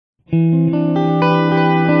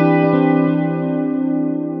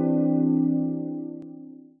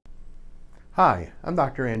Hi, I'm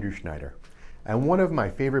Dr. Andrew Schneider, and one of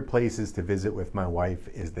my favorite places to visit with my wife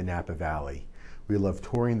is the Napa Valley. We love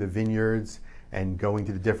touring the vineyards and going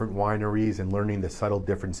to the different wineries and learning the subtle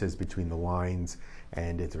differences between the wines,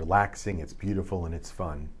 and it's relaxing, it's beautiful, and it's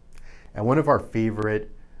fun. And one of our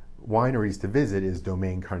favorite wineries to visit is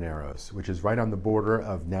Domaine Carneros, which is right on the border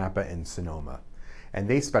of Napa and Sonoma. And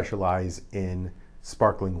they specialize in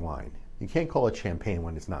sparkling wine. You can't call it champagne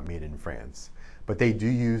when it's not made in France, but they do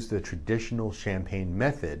use the traditional champagne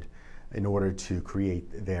method in order to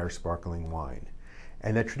create their sparkling wine.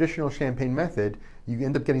 And that traditional champagne method, you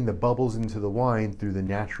end up getting the bubbles into the wine through the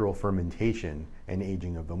natural fermentation and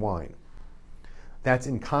aging of the wine. That's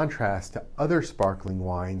in contrast to other sparkling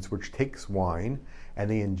wines, which takes wine and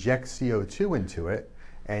they inject CO2 into it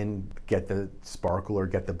and get the sparkle or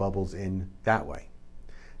get the bubbles in that way.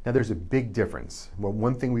 Now there's a big difference. Well,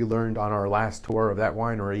 one thing we learned on our last tour of that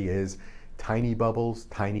winery is tiny bubbles,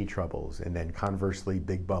 tiny troubles, and then conversely,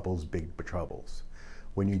 big bubbles, big troubles.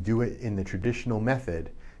 When you do it in the traditional method,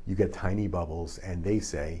 you get tiny bubbles and they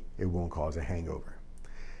say it won't cause a hangover.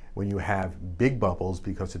 When you have big bubbles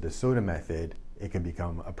because of the soda method, it can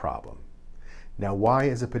become a problem. Now, why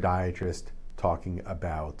is a podiatrist talking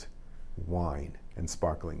about wine and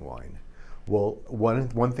sparkling wine? Well,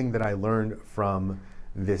 one thing that I learned from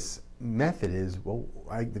this method is,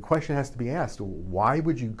 the question has to be asked, why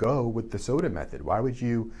would you go with the soda method? Why would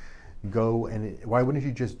you go why wouldn't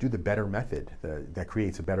you just do the better method that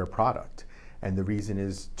creates a better product? And the reason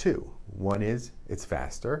is two. One is it's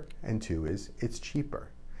faster, and two is it's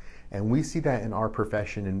cheaper. And we see that in our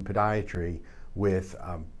profession in podiatry with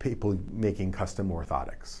people making custom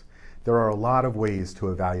orthotics. There are a lot of ways to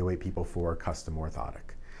evaluate people for custom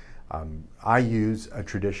orthotic. I use a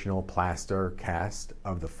traditional plaster cast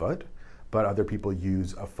of the foot, but other people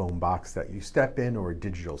use a foam box that you step in, or a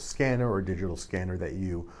digital scanner that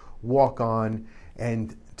you walk on.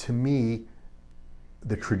 And to me,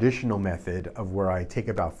 the traditional method of where I take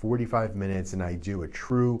about 45 minutes and I do a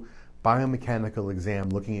true biomechanical exam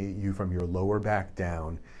looking at you from your lower back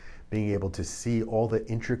down, being able to see all the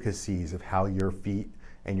intricacies of how your feet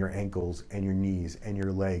and your ankles and your knees and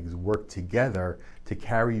your legs work together to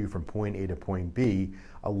carry you from point A to point B,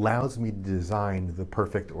 allows me to design the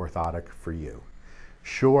perfect orthotic for you.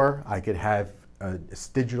 Sure, I could have a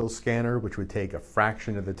digital scanner which would take a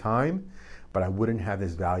fraction of the time, but I wouldn't have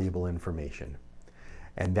this valuable information.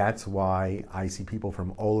 And that's why I see people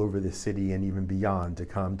from all over the city and even beyond to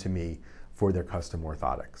come to me for their custom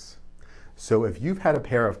orthotics. So if you've had a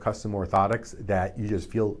pair of custom orthotics that you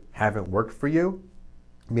just feel haven't worked for you,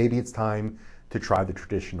 maybe it's time to try the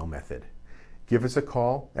traditional method. Give us a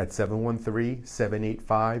call at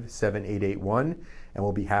 713-785-7881, and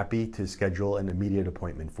we'll be happy to schedule an immediate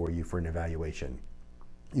appointment for you for an evaluation.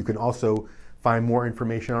 You can also find more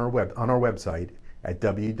information on our website at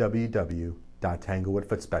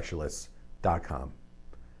www.tanglewoodfootspecialists.com.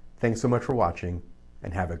 Thanks so much for watching,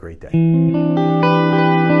 and have a great day.